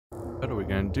What are we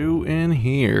gonna do in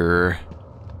here?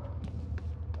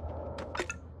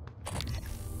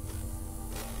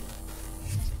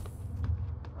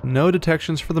 No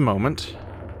detections for the moment.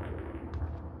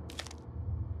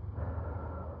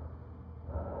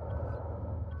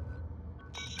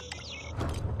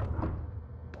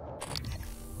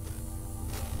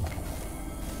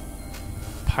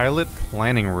 Pilot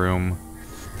planning room.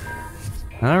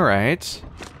 Alright.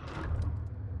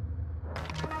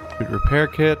 Repair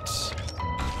kit.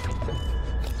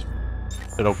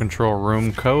 It'll control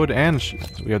room code, and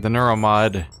we have the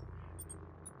neuromod.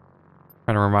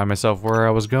 Trying to remind myself where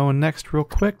I was going next real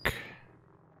quick.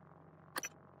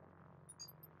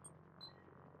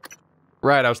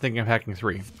 Right, I was thinking of hacking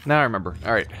 3. Now I remember.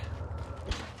 Alright.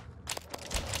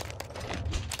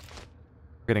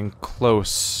 Getting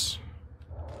close.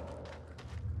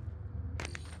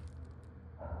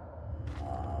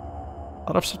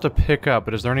 A lot of stuff to pick up,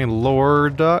 but is there any lore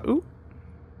ooh.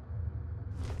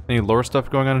 Any lore stuff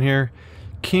going on here?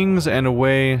 Kings and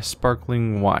Away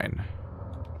sparkling wine.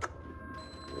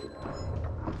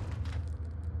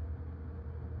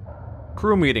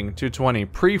 Crew meeting 220.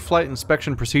 Pre-flight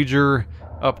inspection procedure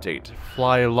update.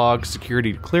 Fly log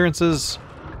security clearances.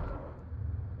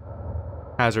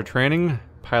 Hazard training.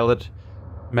 Pilot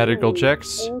medical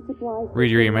checks.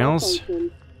 Read your emails.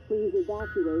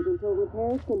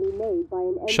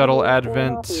 Shuttle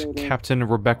Advent, Captain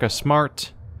Rebecca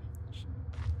Smart.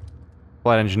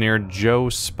 Flight Engineer Joe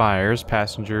Spires.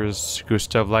 Passengers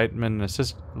Gustav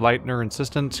Leitner,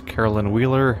 Assistant, Carolyn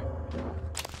Wheeler.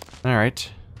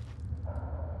 Alright.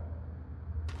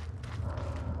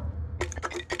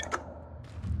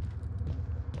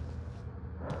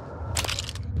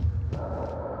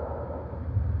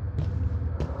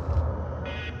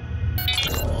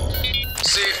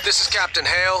 This is Captain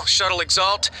Hale, Shuttle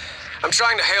Exalt. I'm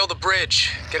trying to hail the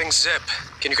bridge, getting zip.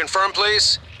 Can you confirm,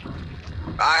 please?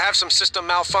 I have some system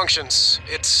malfunctions.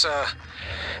 It's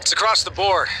across the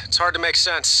board. It's hard to make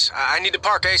sense. I need to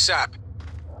park ASAP.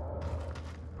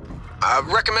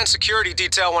 Recommend security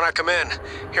detail when I come in.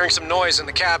 Hearing some noise in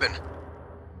the cabin.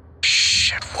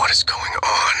 Shit, what is going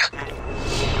on?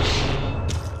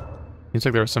 Seems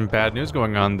like there was some bad news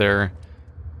going on there.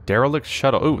 Derelict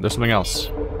shuttle. Ooh, there's something else.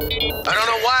 I don't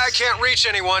know why I can't reach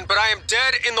anyone, but I am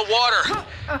dead in the water.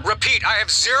 Repeat, I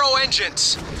have 0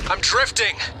 engines. I'm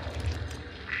drifting.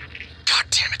 God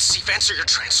damn it, Steve, answer your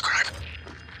transcribe.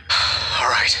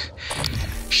 Alright.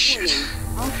 Shit.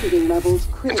 Oxygen levels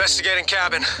critical. Investigating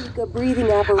cabin. A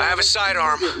breathing apparatus. I have a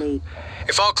sidearm.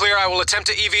 If all clear, I will attempt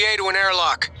to EVA to an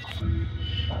airlock.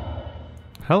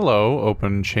 Hello,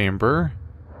 open chamber.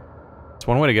 It's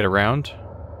one way to get around.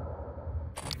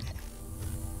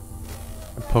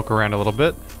 Poke around a little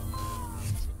bit.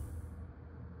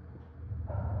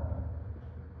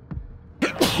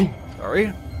 Sorry.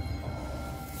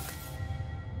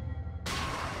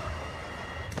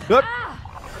 Oop. I'm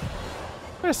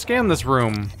gonna scan this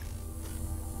room.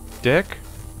 Dick.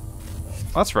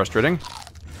 Well, that's frustrating.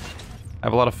 I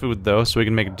have a lot of food though, so we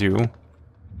can make do.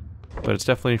 But it's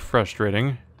definitely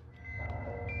frustrating.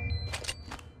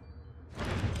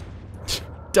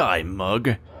 Die,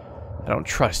 mug. I don't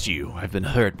trust you. I've been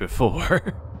hurt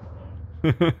before.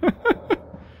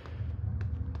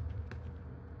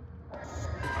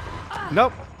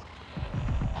 Nope.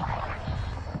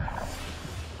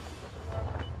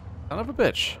 Son of a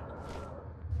bitch.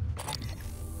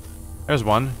 There's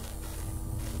one.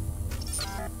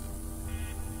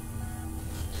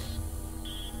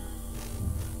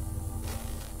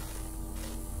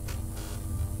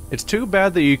 It's too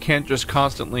bad that you can't just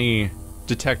constantly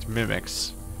detect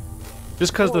mimics.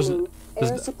 Just because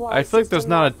I feel like there's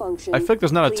not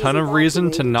a ton of reason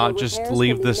to not just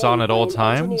leave this on at all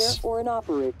times.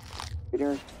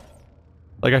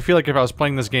 Like, I feel like if I was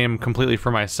playing this game completely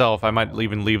for myself, I might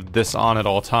even leave this on at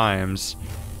all times,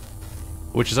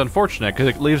 which is unfortunate because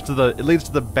it leads to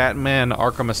the Batman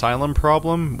Arkham Asylum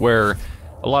problem, where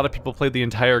a lot of people played the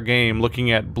entire game looking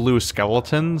at blue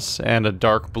skeletons and a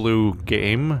dark blue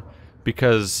game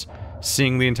because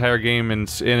seeing the entire game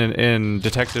in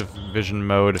detective vision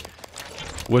mode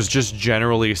was just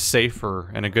generally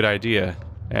safer and a good idea,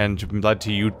 and led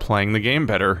to you playing the game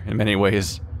better in many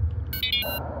ways.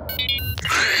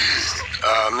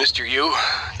 Mr. Yu,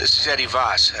 this is Eddie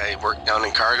Voss. I work down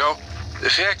in cargo. The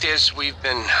fact is, we've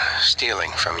been stealing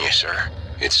from you, sir.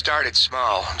 It started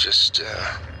small, just,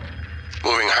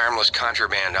 moving harmless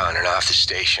contraband on and off the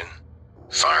station.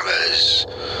 Pharmas,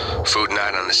 food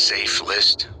not on the safe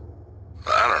list.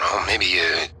 I don't know, maybe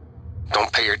you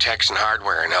don't pay your tax and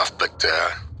hardware enough, but,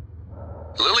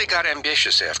 Lily got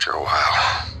ambitious after a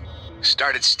while.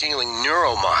 Started stealing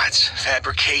neuromods,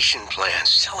 fabrication plans,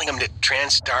 selling them to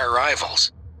TranStar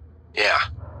rivals. Yeah.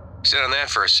 Sit on that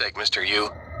for a sec, Mr. Yu.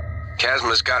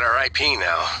 Chasma's got our IP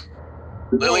now.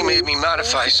 Lily made me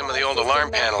modify some of the old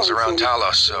alarm panels around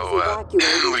Talos, so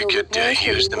we could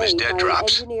use them as dead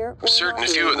drops. I'm certain a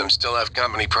few of them still have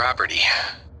company property.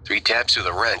 3 taps with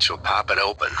a wrench will pop it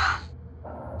open.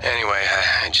 Anyway,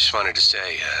 I just wanted to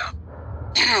say,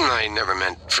 I never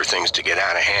meant for things to get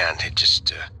out of hand. It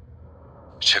just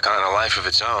took on a life of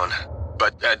its own.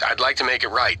 But I'd like to make it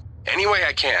right, any way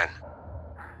I can.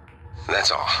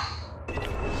 That's all.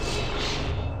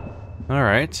 All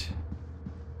right.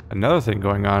 Another thing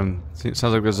going on. It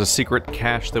sounds like there's a secret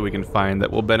cache that we can find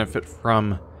that we'll benefit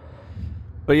from.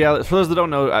 But yeah, for those that don't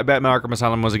know, Batman Arkham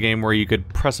Asylum was a game where you could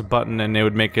press a button and it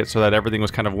would make it so that everything was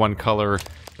kind of one color,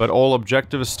 but all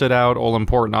objectives stood out, all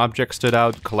important objects stood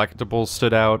out, collectibles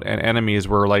stood out, and enemies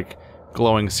were like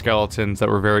glowing skeletons that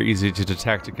were very easy to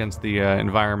detect against the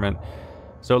environment.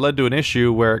 So it led to an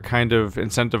issue where it kind of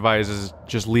incentivizes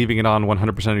just leaving it on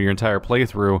 100% of your entire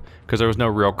playthrough, because there was no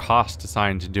real cost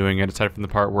assigned to doing it, aside from the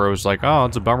part where it was like, oh,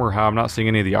 it's a bummer how I'm not seeing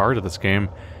any of the art of this game.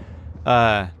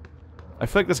 I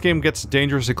feel like this game gets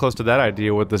dangerously close to that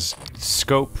idea with this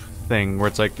scope thing, where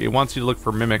it's like, it wants you to look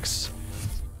for mimics,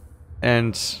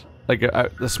 and like,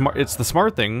 it's the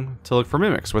smart thing to look for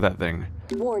mimics with that thing.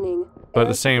 Warning. But at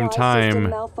the same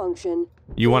time,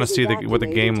 you want to see what the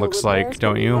game looks like,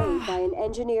 don't you? By an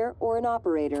engineer or an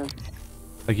operator.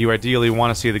 Like, you ideally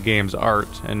want to see the game's art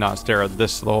and not stare at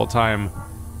this the whole time.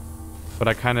 But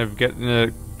I kind of get in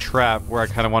a trap where I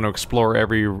kind of want to explore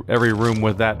every room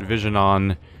with that vision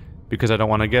on, because I don't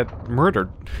want to get murdered.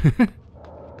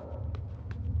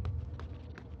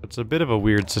 It's a bit of a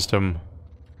weird system.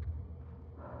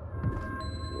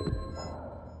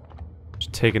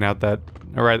 Just taking out that...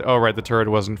 Alright, oh right, the turret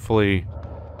wasn't fully...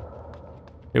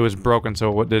 It was broken,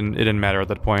 so it didn't matter at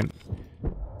that point.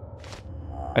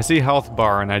 I see health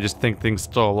bar, and I just think things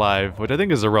still alive, which I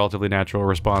think is a relatively natural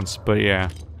response, but yeah.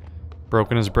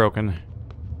 Broken is broken.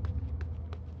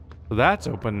 So that's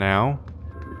open now.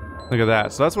 Look at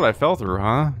that. So that's what I fell through,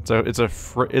 huh? It's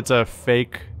a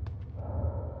fake...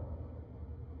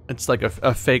 It's like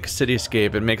a fake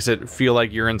cityscape. It makes it feel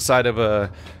like you're inside of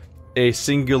a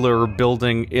singular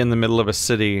building in the middle of a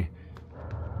city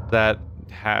that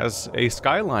has a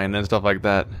skyline and stuff like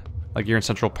that. Like you're in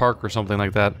Central Park or something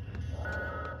like that.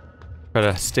 Try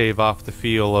to stave off the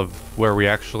feel of where we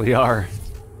actually are.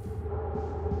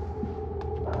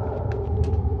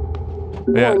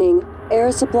 Warning,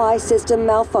 air supply system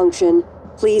malfunction.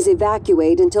 Please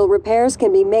evacuate until repairs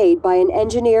can be made by an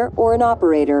engineer or an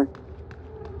operator.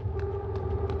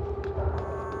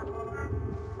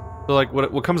 So like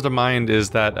what comes to mind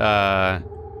is that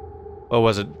what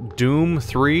was it, Doom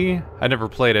 3? I never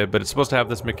played it, but it's supposed to have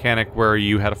this mechanic where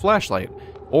you had a flashlight,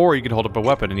 or you could hold up a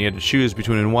weapon and you had to choose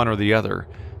between one or the other.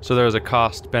 So there was a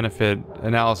cost-benefit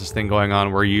analysis thing going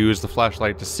on where you use the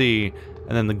flashlight to see,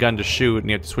 and then the gun to shoot, and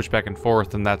you have to switch back and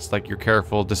forth, and that's like your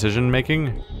careful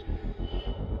decision-making.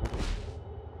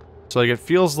 So like it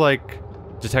feels like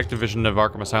Detective Vision of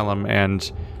Arkham Asylum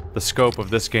and the scope of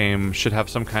this game should have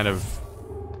some kind of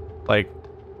like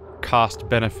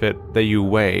cost-benefit that you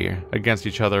weigh against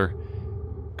each other,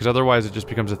 because otherwise it just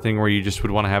becomes a thing where you just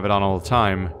would want to have it on all the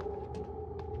time.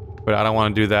 But I don't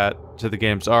want to do that to the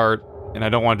game's art, and I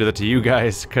don't want to do that to you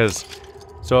guys, because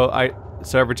so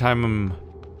every time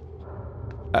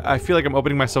I feel like I'm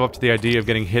opening myself up to the idea of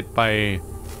getting hit by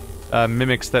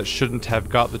mimics that shouldn't have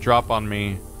got the drop on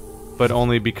me, but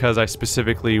only because I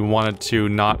specifically wanted to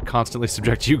not constantly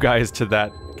subject you guys to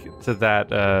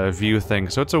that view thing.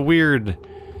 So it's a weird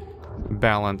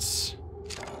balance.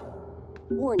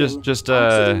 Warning,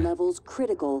 oxygen levels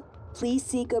critical. Please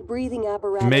seek a breathing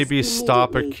apparatus maybe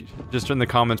stop immediately. just in the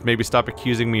comments, maybe stop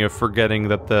accusing me of forgetting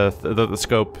that the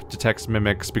scope detects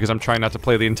mimics, because I'm trying not to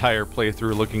play the entire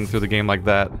playthrough looking through the game like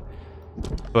that.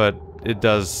 But it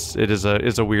is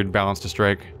a weird balance to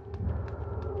strike.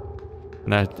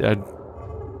 And I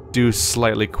do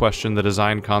slightly question the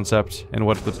design concept and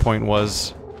what the point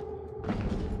was.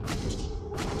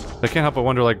 I can't help but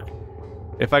wonder, like,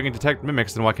 if I can detect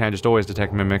mimics, then why can't I just always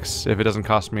detect mimics if it doesn't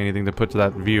cost me anything to put to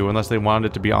that view? Unless they wanted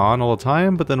it to be on all the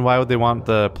time, but then why would they want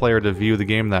the player to view the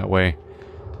game that way?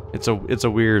 It's a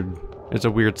weird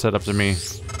setup to me.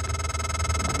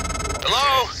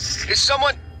 Hello? Is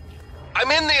someone...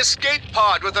 I'm in the escape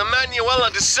pod with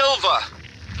Emanuela de Silva.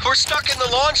 We're stuck in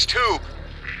the launch tube.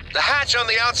 The hatch on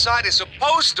the outside is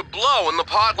supposed to blow when the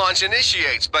pod launch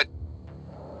initiates, but...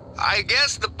 I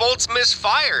guess the bolt's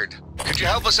misfired. Could you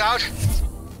help us out?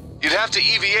 You'd have to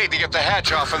EVA to get the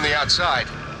hatch off from the outside.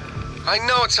 I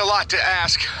know it's a lot to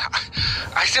ask.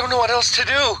 I don't know what else to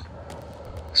do.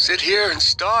 Sit here and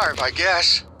starve, I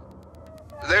guess.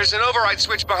 There's an override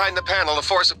switch behind the panel to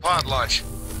force a pod launch.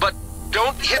 But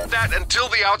don't hit that until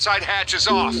the outside hatch is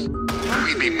off.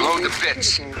 We'd be blown to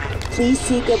bits. Please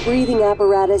seek a breathing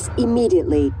apparatus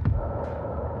immediately.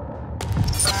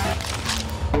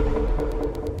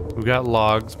 We got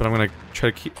logs, but I'm gonna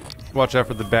try to watch out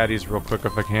for the baddies real quick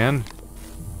if I can.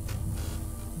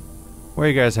 Where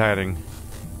are you guys hiding?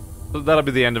 That'll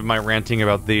be the end of my ranting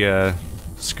about the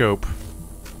scope.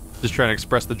 Just trying to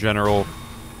express the general,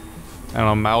 I don't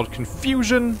know, mild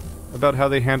confusion about how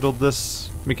they handled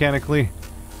this mechanically.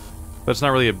 But it's not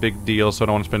really a big deal, so I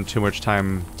don't want to spend too much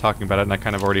time talking about it, and I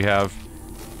kind of already have.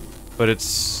 But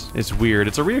it's weird.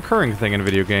 It's a reoccurring thing in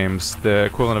video games, the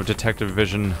equivalent of detective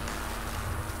vision.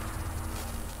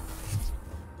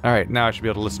 Alright, now I should be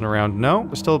able to listen around. No?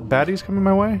 There's still baddies coming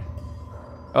my way?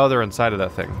 Oh, they're inside of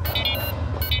that thing.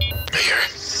 Here.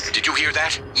 Did you hear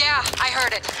that? Yeah, I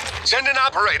heard it. Send an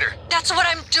operator. That's what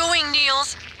I'm doing,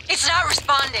 Niels. It's not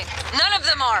responding. None of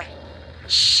them are.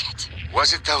 Shit.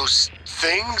 Was it those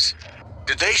things?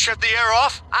 Did they shut the air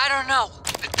off? I don't know.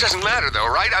 It doesn't matter though,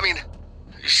 right? I mean,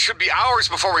 it should be hours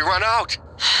before we run out.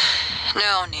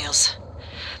 No, Niels.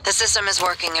 The system is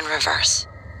working in reverse.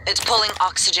 It's pulling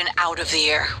oxygen out of the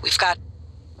air. We've got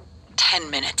 10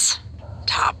 minutes.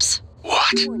 Tops.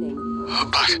 What? Warning.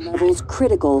 But... Levels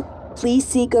critical. Please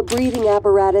seek a breathing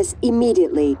apparatus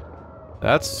immediately.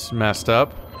 That's messed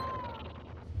up.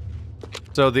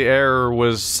 So the air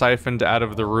was siphoned out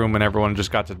of the room and everyone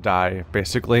just got to die,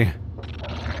 basically.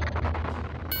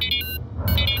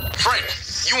 Frank,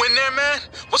 you in there, man?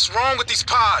 What's wrong with these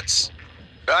pods?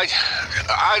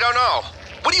 I don't know.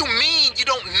 What do you mean you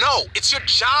don't know? It's your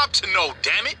job to know,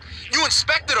 damn it. You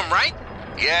inspected them, right?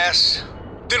 Yes.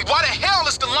 Then why the hell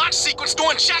is the launch sequence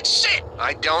doing jack shit?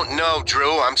 I don't know,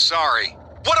 Drew. I'm sorry.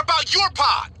 What about your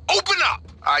pod? Open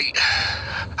up.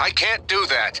 I can't do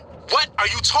that. What are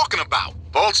you talking about?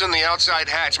 Bolts in the outside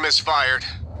hatch misfired.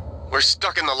 We're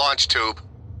stuck in the launch tube.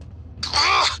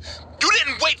 Ugh! You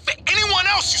didn't wait for anyone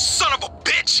else, you son of a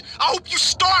bitch! I hope you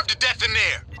starve to death in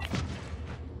there!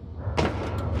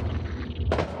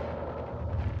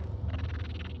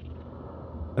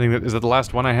 I think is that the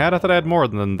last one I had? I thought I had more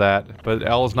than that, but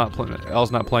L's not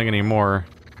playing anymore.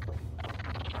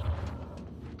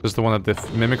 This is the one that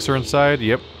the mimics are inside?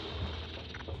 Yep.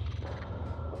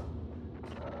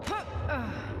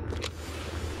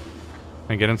 Can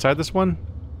I get inside this one?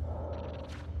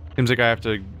 Seems like I have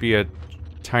to be a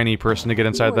tiny person to get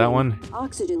inside that one.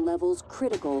 Oxygen levels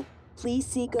critical. Please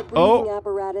seek a breathing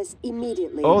apparatus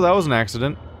immediately. Oh, that was an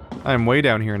accident. I'm way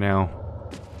down here now.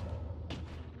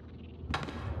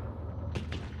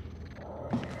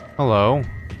 Hello.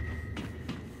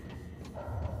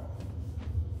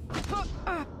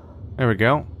 There we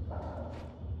go.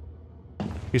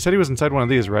 He said he was inside one of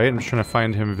these, right? I'm just trying to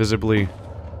find him visibly. A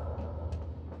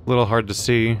little hard to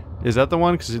see. Is that the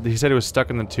one? Because he said he was stuck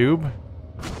in the tube?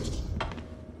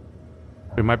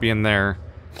 It might be in there.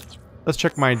 Let's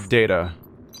check my data.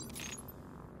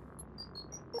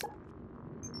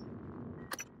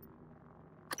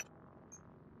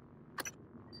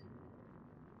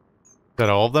 Is that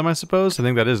all of them, I suppose? I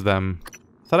think that is them.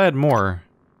 I thought I had more.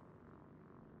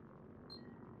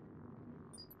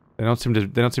 They don't seem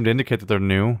to indicate that they're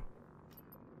new.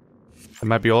 It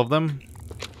might be all of them.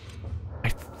 I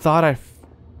thought I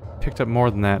picked up more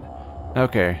than that.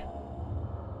 Okay.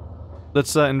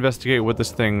 Let's investigate what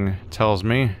this thing tells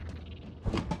me.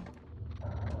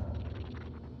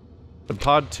 The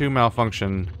pod 2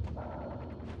 malfunction.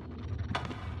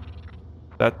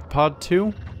 That pod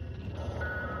 2?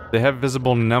 They have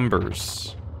visible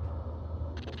numbers.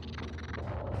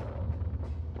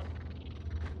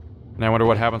 And I wonder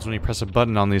what happens when you press a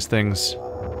button on these things.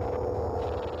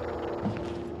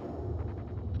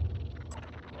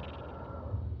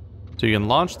 So you can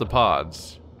launch the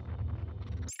pods.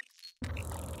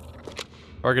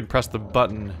 Or I can press the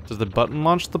button. Does the button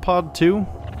launch the pod too?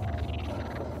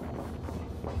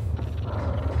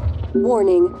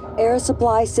 Warning, air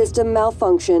supply system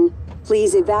malfunction.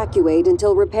 Please evacuate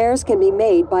until repairs can be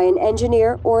made by an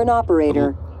engineer or an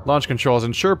operator. Launch controls.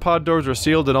 Ensure pod doors are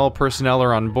sealed and all personnel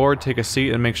are on board. Take a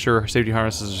seat and make sure safety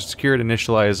harnesses are secured.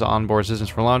 Initialize onboard assistance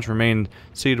for launch. Remain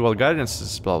seated while guidance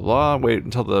is blah blah. Wait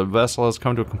until the vessel has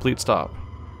come to a complete stop.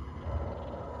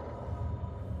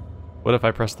 What if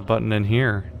I press the button in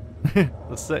here?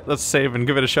 Let's save and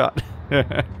give it a shot.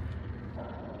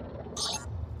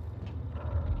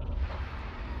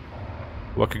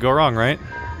 What could go wrong, right?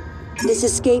 This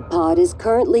escape pod is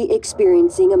currently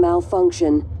experiencing a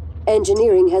malfunction.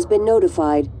 Engineering has been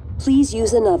notified. Please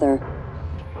use another.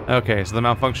 Okay, so the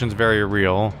malfunction's very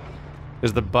real.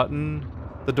 Is the button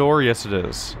the door? Yes, it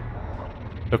is.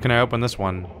 So can I open this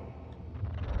one?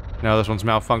 No, this one's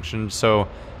malfunctioned, so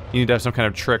you need to have some kind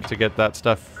of trick to get that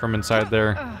stuff from inside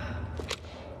there.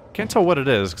 Can't tell what it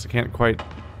is, because I can't quite...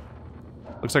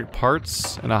 Looks like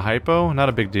parts and a hypo? Not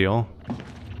a big deal.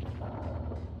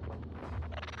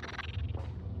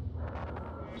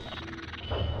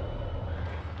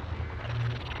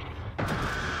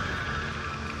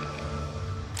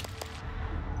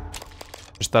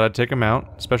 Just thought I'd take him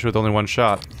out, especially with only one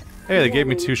shot. Hey, they gave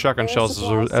me 2 shotgun shells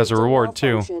as a reward,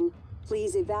 too.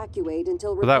 Please evacuate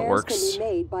until So that repairs works. can be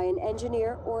made by an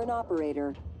engineer or an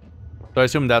operator. So I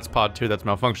assume that's pod 2 that's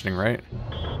malfunctioning, right?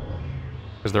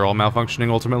 Because they're all malfunctioning,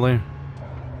 ultimately.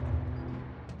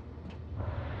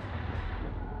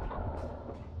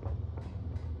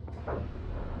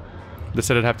 They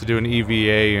said I'd have to do an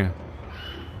EVA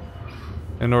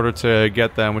in order to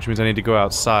get them, which means I need to go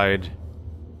outside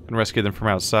and rescue them from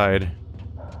outside.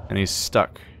 And he's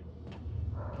stuck.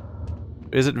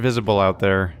 Is it visible out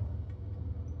there?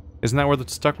 Isn't that where the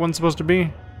stuck one's supposed to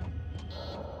be?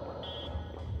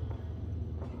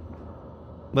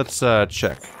 Let's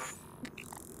check.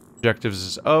 Objectives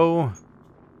is O.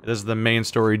 It is the main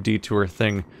story detour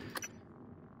thing.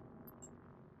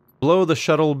 Blow the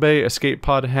shuttle bay escape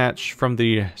pod hatch from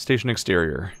the station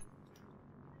exterior.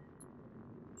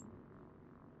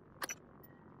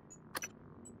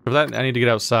 For that, I need to get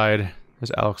outside.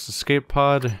 There's Alex's escape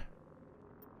pod.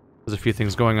 There's a few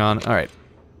things going on. Alright.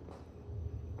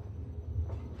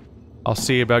 I'll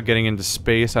see about getting into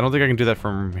space. I don't think I can do that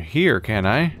from here, can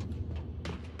I?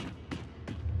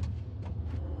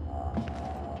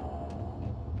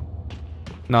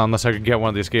 No, unless I could get one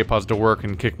of the escape pods to work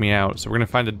and kick me out. So we're gonna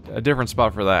find a different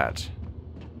spot for that.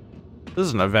 This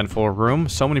is an eventful room.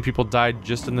 So many people died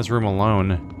just in this room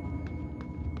alone.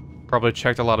 Probably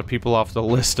checked a lot of people off the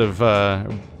list of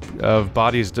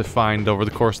bodies defined over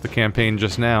the course of the campaign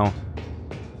just now.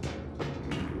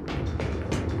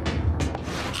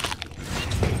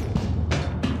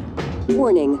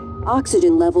 Warning,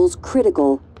 oxygen levels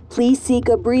critical. Please seek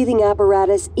a breathing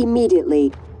apparatus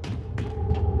immediately.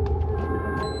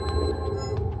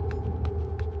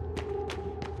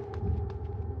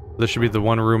 This should be the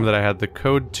one room that I had the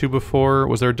code to before.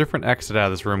 Was there a different exit out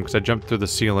of this room? Because I jumped through the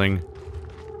ceiling.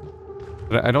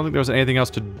 But I don't think there was anything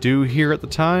else to do here at the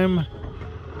time.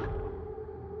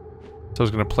 So I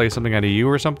was going to play something out of you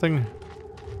or something.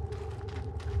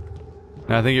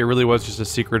 And I think it really was just a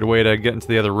secret way to get into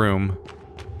the other room.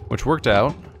 Which worked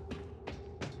out.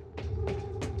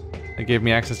 It gave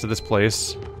me access to this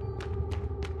place.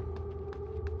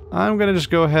 I'm going to just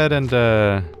go ahead and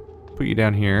put you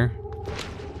down here.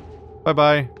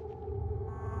 Bye-bye.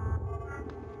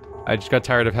 I just got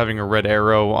tired of having a red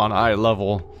arrow on eye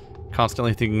level,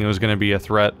 constantly thinking it was going to be a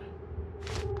threat.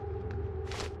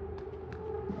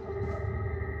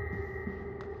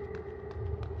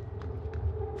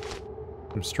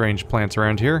 Some strange plants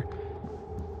around here.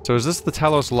 So is this the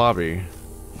Talos lobby?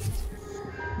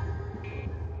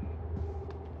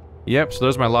 Yep, so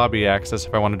there's my lobby access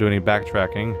if I want to do any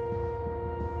backtracking.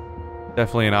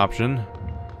 Definitely an option.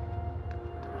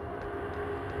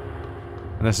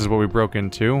 And this is what we broke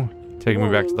into, taking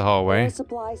me back to the hallway.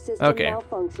 Okay.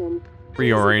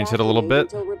 Reoriented a little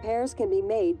bit. Until repairs can be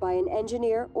made by an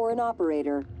engineer or an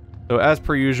operator. So as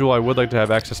per usual, I would like to have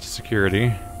access to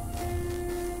security.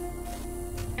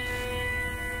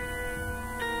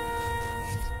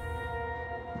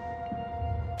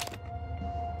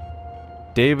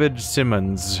 David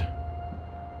Simmons.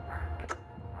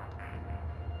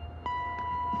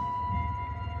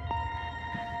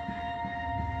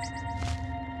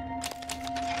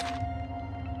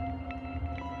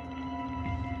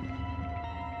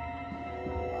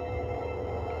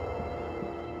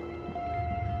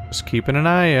 Just keeping an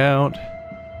eye out.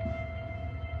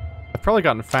 I've probably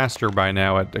gotten faster by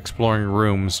now at exploring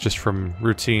rooms just from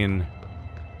routine.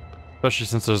 Especially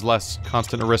since there's less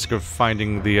constant risk of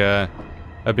finding the,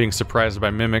 being surprised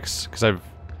by mimics, because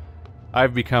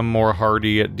I've become more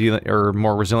hardy at dealing, or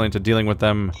more resilient to dealing with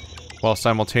them, while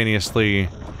simultaneously,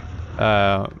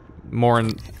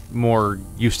 more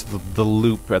used to the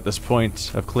loop at this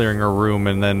point of clearing a room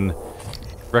and then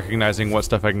recognizing what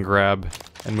stuff I can grab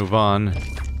and move on.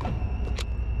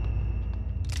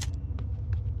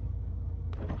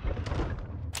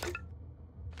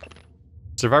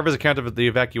 Survivor's account of the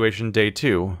evacuation, day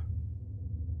 2.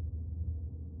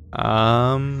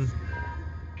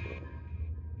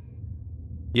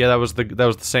 Yeah, that was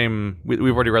the same.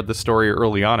 We've already read the story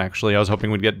early on. Actually, I was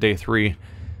hoping we'd get day 3.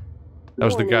 That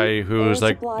was the guy who was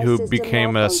like, who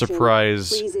became a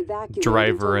surprise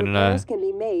driver in an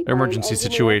emergency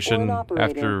situation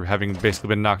after having basically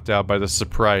been knocked out by the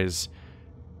surprise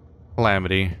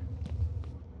calamity.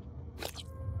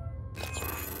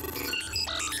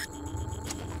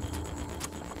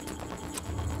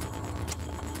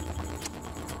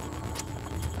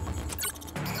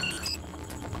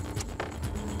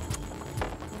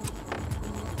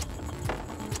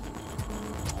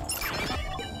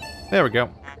 There we go.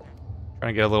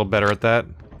 Trying to get a little better at that.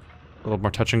 A little more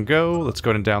touch and go. Let's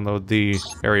go ahead and download the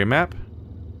area map.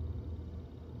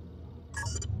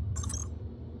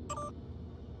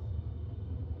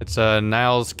 It's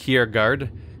Niles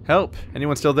Kiergaard. Help!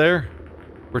 Anyone still there?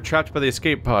 We're trapped by the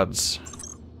escape pods.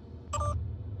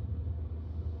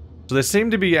 So they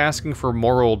seem to be asking for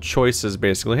moral choices,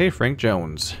 basically. Hey, Frank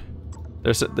Jones.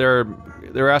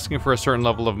 They're asking for a certain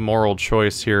level of moral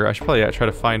choice here. I should probably try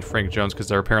to find Frank Jones because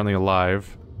they're apparently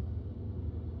alive.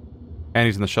 And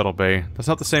he's in the shuttle bay. That's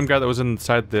not the same guy that was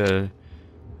inside the...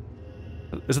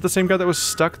 Is it the same guy that was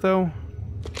stuck, though?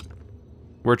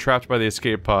 We're trapped by the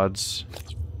escape pods.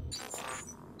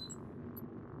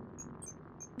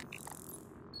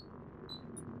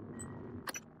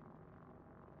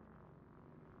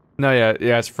 No,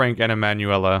 yeah, it's Frank and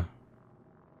Emanuela.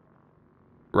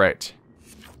 Right.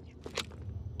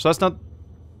 So that's not...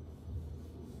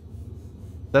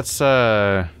 That's,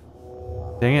 dang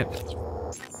it.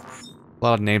 A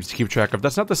lot of names to keep track of.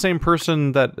 That's not the same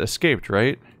person that escaped,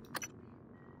 right?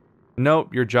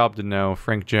 Nope, your job to know,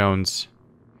 Frank Jones.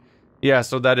 Yeah,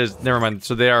 so that is... Never mind.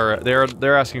 So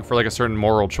they're asking for, like, a certain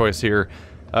moral choice here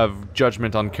of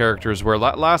judgment on characters, where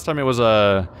last time it was,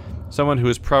 someone who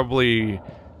was probably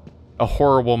a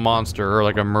horrible monster, or,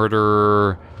 like, a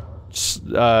murderer,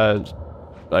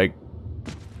 like...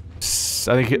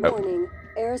 I think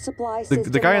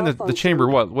the guy in the chamber,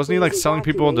 what? Wasn't he like selling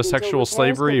people into sexual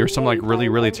slavery or some like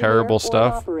really terrible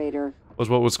stuff? Was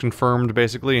what was confirmed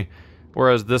basically.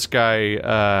 Whereas this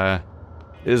guy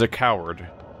is a coward.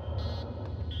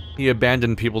 He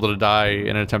abandoned people to die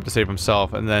in an attempt to save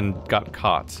himself and then got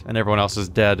caught and everyone else is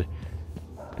dead.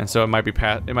 And so it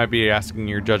might be asking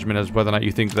your judgment as whether or not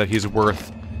you think that he's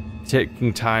worth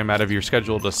taking time out of your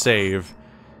schedule to save.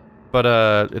 But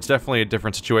it's definitely a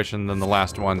different situation than the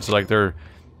last one. So like they're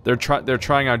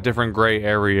trying out different gray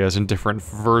areas and different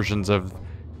versions of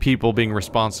people being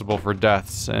responsible for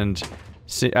deaths and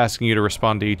asking you to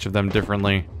respond to each of them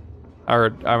differently.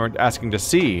 Or asking to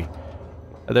see.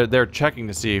 They're checking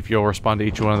to see if you'll respond to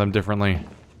each one of them differently.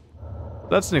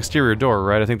 That's an exterior door,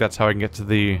 right? I think that's how I can get to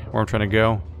where I'm trying to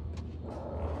go.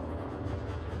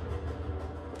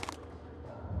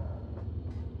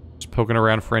 Poking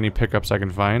around for any pickups I can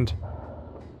find.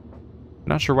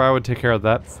 Not sure why I would take care of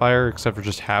that fire, except for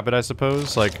just habit, I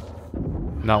suppose. Like,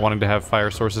 not wanting to have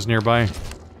fire sources nearby.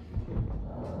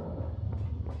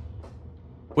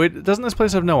 Wait, doesn't this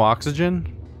place have no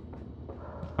oxygen?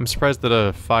 I'm surprised that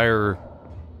a fire...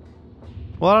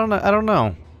 Well, I don't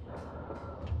know.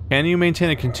 Can you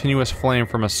maintain a continuous flame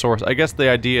from a source? I guess the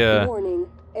idea...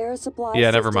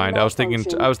 Yeah, never mind. I was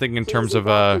thinking in terms of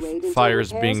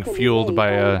fires being fueled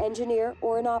by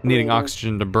needing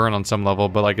oxygen to burn on some level,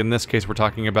 but like in this case we're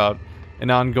talking about an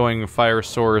ongoing fire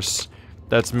source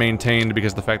that's maintained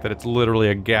because of the fact that it's literally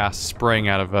a gas spraying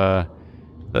out of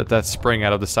that's spraying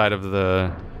out of the side of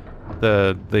the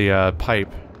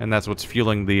pipe, and that's what's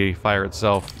fueling the fire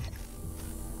itself.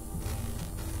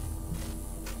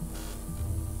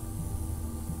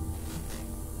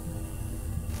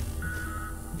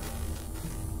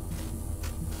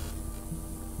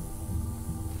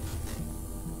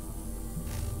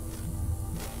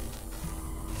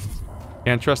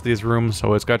 Can't trust these rooms, so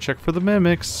always gotta check for the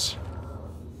mimics.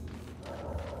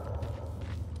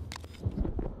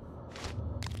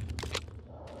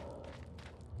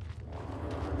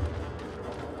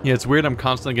 Yeah, it's weird I'm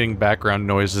constantly getting background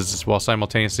noises while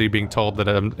simultaneously being told that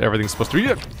everything's supposed to be...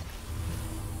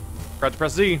 Forgot to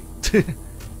press Z!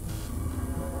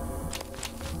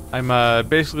 I'm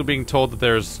basically being told that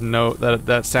there's no...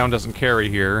 that sound doesn't carry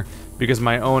here, because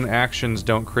my own actions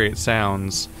don't create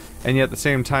sounds. And yet at the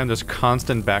same time there's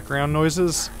constant background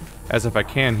noises, as if I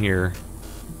can hear.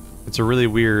 It's a really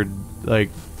weird, like,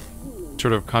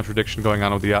 sort of contradiction going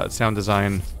on with the sound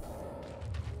design.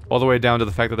 All the way down to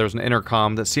the fact that there's an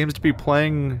intercom that seems to be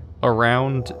playing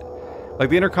around...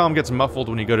 Like, the intercom gets muffled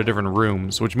when you go to different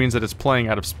rooms, which means that it's playing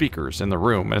out of speakers in the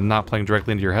room and not playing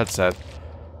directly into your headset.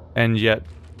 And yet,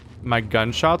 my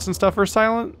gunshots and stuff are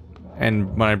silent,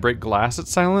 and when I break glass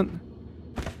it's silent.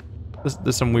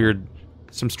 There's some weird...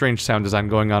 some strange sound design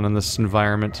going on in this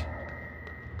environment.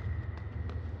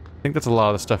 I think that's a lot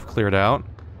of the stuff cleared out.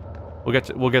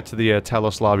 We'll get to the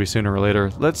Talos lobby sooner or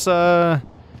later. Let's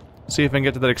see if I can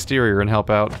get to that exterior and help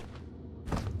out.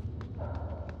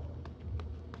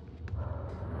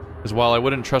 Because while I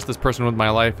wouldn't trust this person with my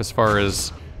life as far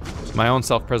as my own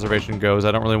self-preservation goes,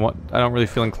 I don't really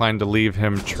feel inclined to leave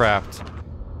him trapped.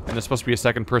 And there's supposed to be a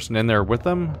second person in there with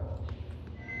them.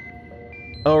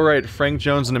 Oh right, Frank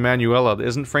Jones and Emanuela.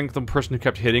 Isn't Frank the person who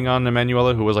kept hitting on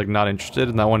Emanuela, who was like not interested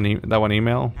in that one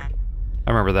email?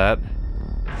 I remember that.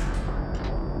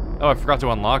 Oh, I forgot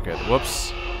to unlock it.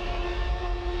 Whoops.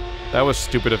 That was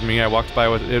stupid of me. I walked by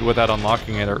with it without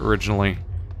unlocking it originally.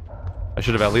 I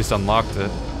should have at least unlocked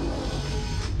it.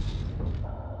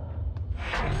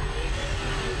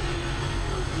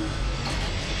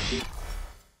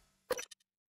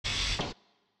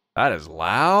 That is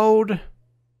loud.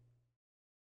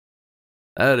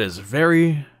 That is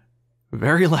very,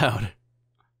 very loud.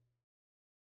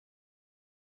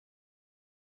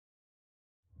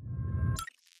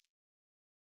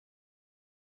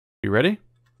 You ready?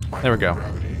 There we go.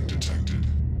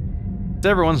 It's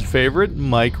everyone's favorite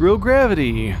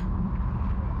microgravity.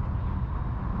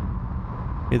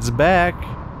 It's back.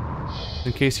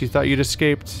 In case you thought you'd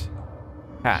escaped.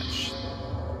 Hatch.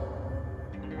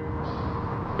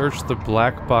 Search the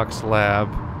black box lab.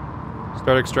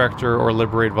 Start extractor or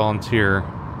liberate volunteer.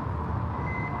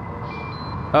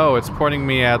 Oh, it's pointing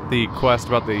me at the quest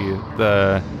about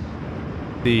the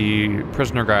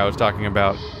prisoner guy I was talking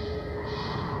about.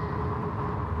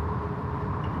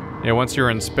 Yeah, once you're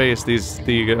in space,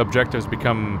 the objectives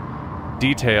become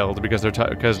detailed because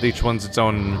because each one's its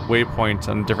own waypoint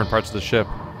on different parts of the ship.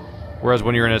 Whereas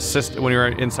when you're when you're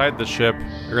inside the ship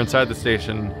or inside the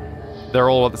station, they're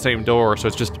all at the same door, so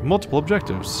it's just multiple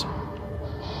objectives.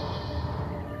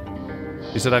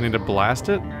 You said I need to blast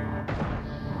it?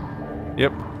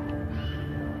 Yep.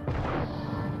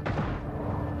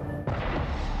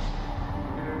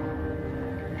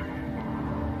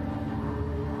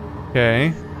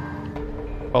 Okay.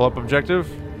 Follow-up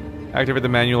objective. Activate the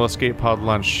manual escape pod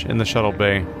launch in the shuttle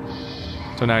bay.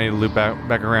 So now I need to loop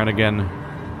back around again.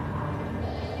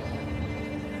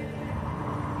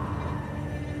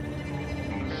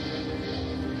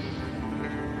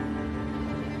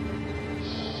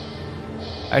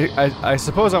 I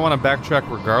suppose I want to backtrack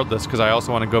regardless, because I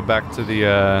also want to go back to the,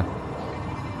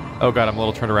 oh god, I'm a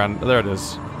little turned around. There it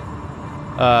is.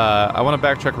 I want to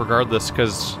backtrack regardless,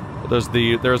 because there's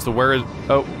the where is...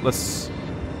 Oh, let's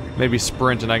maybe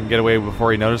sprint and I can get away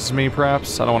before he notices me,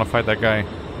 perhaps? I don't want to fight that guy.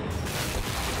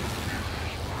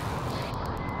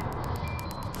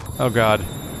 Oh god.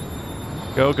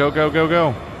 Go, go, go, go,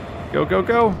 go. Go, go,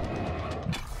 go.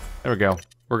 There we go.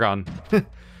 We're gone.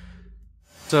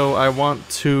 So I want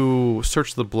to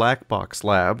search the black box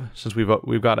lab, since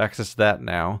we've got access to that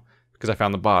now, because I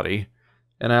found the body.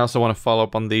 And I also want to follow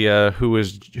up on the who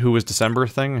is December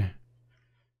thing.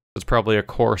 It's probably a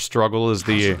core struggle, is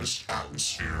the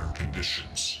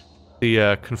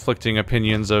conflicting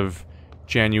opinions of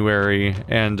January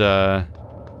and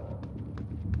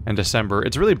December.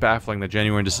 It's really baffling that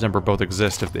January and December both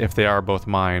exist if they are both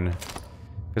mine.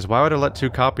 Because why would I let two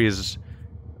copies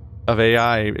of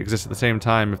AI exist at the same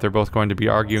time if they're both going to be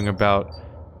arguing about,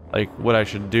 like, what I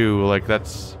should do? Like, that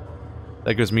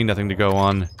gives me nothing to go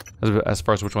on as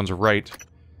far as which ones are right.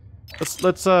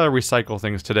 Let's recycle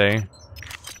things today,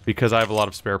 because I have a lot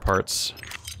of spare parts.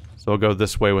 So I'll go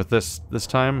this way with this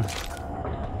time.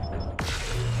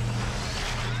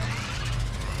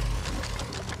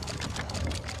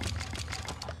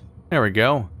 There we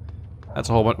go. That's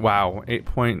a whole bunch. Wow,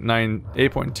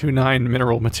 8.29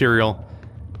 mineral material.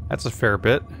 That's a fair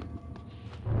bit.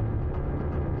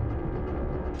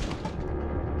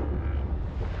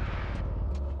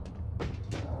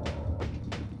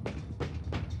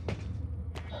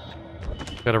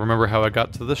 Gotta remember how I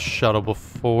got to this shuttle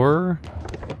before. I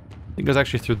think it was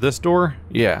actually through this door?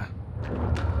 Yeah.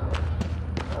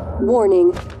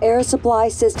 Warning, air supply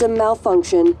system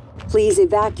malfunction. Please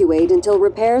evacuate until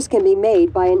repairs can be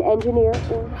made by an engineer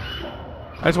or...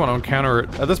 I just want to encounter,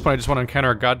 at this point I just want to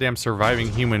encounter a goddamn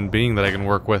surviving human being that I can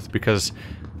work with, because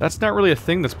that's not really a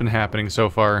thing that's been happening so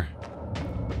far.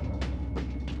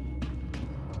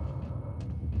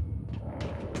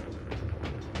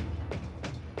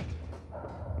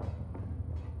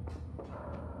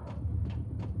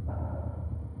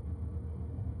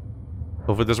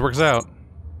 Hopefully this works out.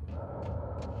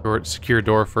 Secure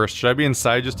door first. Should I be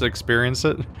inside just to experience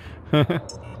it?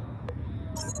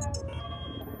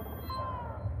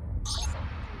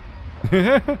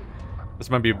 This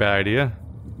might be a bad idea.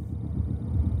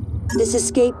 This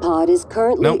escape pod is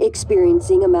currently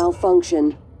experiencing a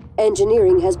malfunction.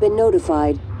 Engineering has been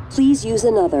notified. Please use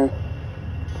another.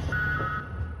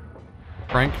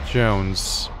 Frank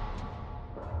Jones.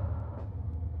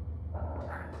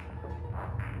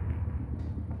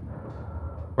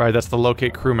 Right, that's the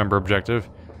locate crew member objective.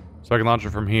 So I can launch it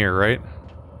from here, right?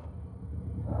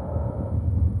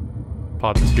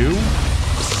 Pod 2?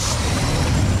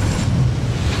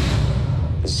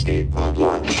 Escape pod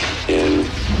launch in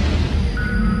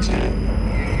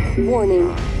 10.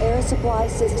 Warning, air supply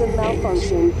system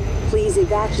malfunction. Please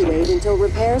evacuate until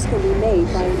repairs can be made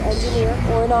by an engineer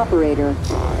or an operator.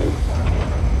 5,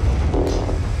 4,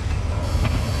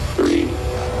 3,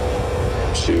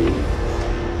 2,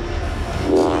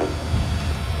 1.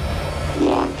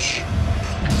 Launch.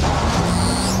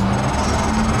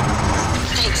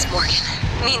 Thanks, Morgan.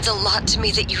 Means a lot to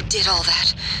me that you did all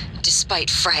that, despite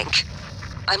Frank.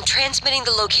 I'm transmitting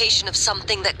the location of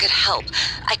something that could help.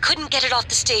 I couldn't get it off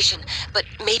the station, but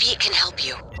maybe it can help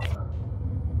you.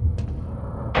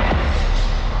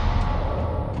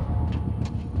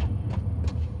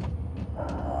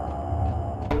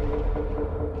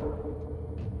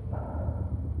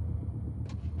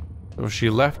 So she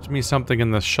left me something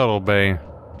in the shuttle bay.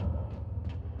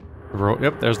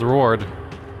 Yep, there's the reward.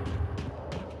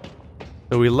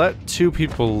 So we let 2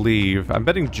 people leave. I'm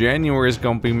betting January is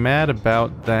gonna be mad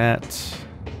about that.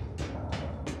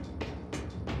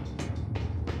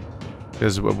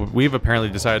 Because we've apparently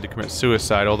decided to commit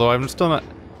suicide, although I'm still not...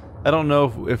 I don't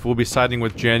know if we'll be siding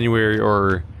with January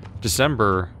or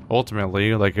December,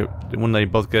 ultimately, like when they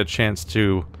both get a chance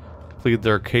to plead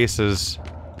their cases.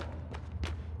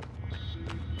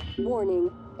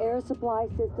 Warning, air supply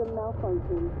system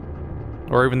malfunction.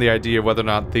 Or even the idea of whether or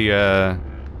not they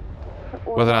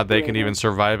can even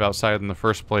survive outside in the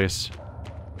first place.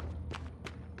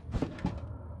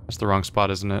 That's the wrong spot,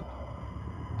 isn't it?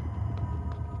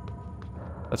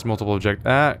 That's multiple object.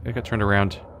 Ah, it got turned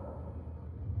around.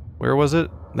 Where was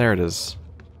it? There it is.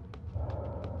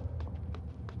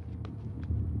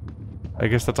 I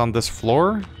guess that's on this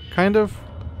floor, kind of?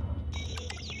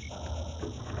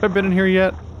 Have I been in here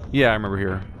yet? Yeah, I remember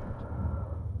here.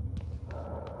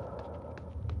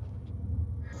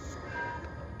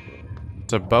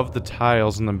 It's above the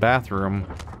tiles in the bathroom.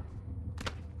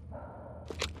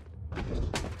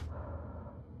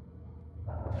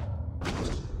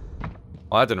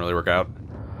 Well, that didn't really work out.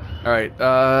 Alright,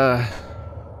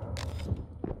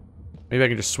 maybe I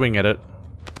can just swing at it.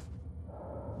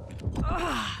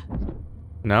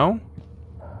 No?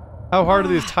 How hard are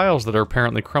these tiles that are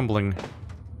apparently crumbling?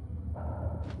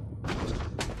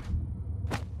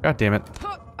 God damn it.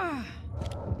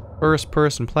 First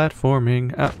person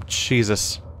platforming. Oh,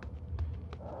 Jesus.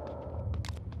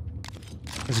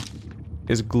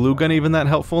 Is glue gun even that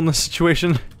helpful in this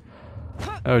situation?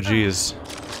 Oh, jeez.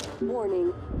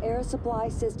 Warning, air supply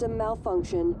system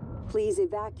malfunction. Please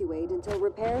evacuate until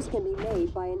repairs can be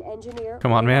made by an engineer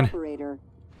Come on, or man. operator.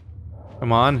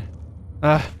 Come on.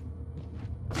 Ah.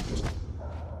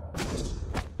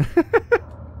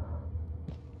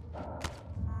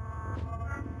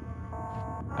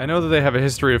 I know that they have a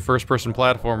history of first-person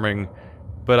platforming,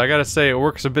 but I gotta say, it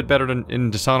works a bit better than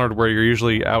in Dishonored, where you're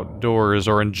usually outdoors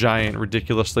or in giant,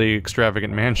 ridiculously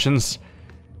extravagant mansions.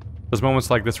 There's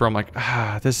moments like this where I'm like,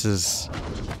 ah, this is...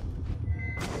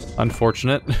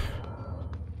 unfortunate.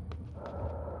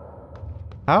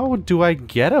 How do I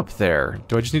get up there?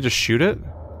 Do I just need to shoot it?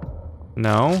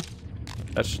 No.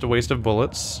 That's just a waste of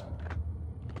bullets.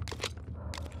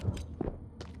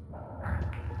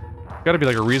 Gotta be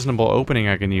like a reasonable opening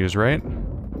I can use, right?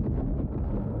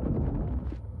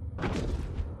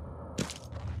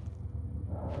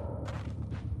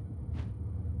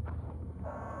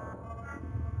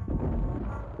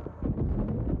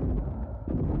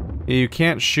 You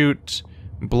can't shoot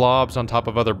blobs on top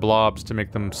of other blobs to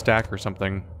make them stack or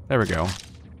something. There we go.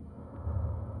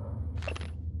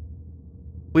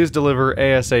 Please deliver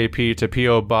ASAP to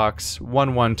P.O. Box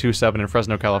 1127 in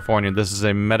Fresno, California. This is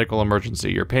a medical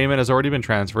emergency. Your payment has already been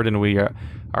transferred and we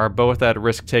are both at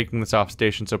risk taking this off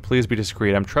station, so please be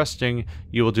discreet. I'm trusting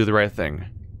you will do the right thing.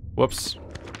 Whoops.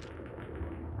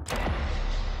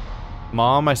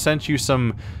 Mom, I sent you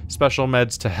some special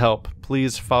meds to help.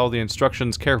 Please follow the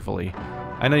instructions carefully.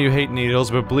 I know you hate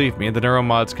needles, but believe me, the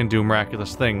neuromods can do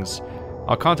miraculous things.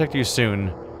 I'll contact you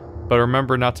soon. But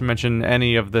remember not to mention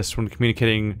any of this when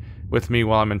communicating with me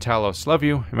while I'm in Talos. Love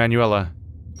you, Emanuela.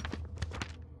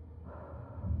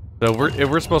 So if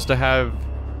we're supposed to have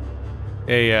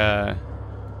a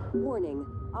Warning,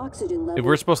 oxygen level if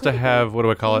we're supposed to have, what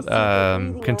do I call it?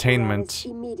 Containment.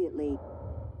 Immediately.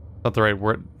 Not the right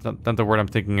word. Not the word I'm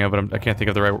thinking of, but I can't think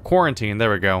of the right word. Quarantine.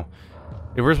 There we go.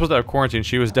 If we're supposed to have quarantine,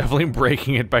 she was definitely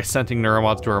breaking it by sending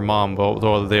neuromods to her mom,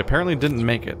 though they apparently didn't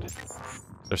make it.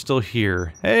 They're still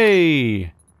here.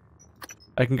 Hey!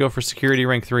 I can go for security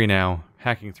rank 3 now.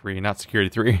 Hacking 3, not security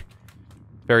 3.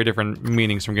 Very different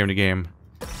meanings from game to game.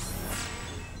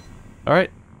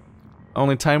 Alright.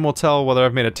 Only time will tell whether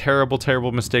I've made a terrible,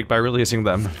 terrible mistake by releasing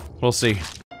them. We'll see.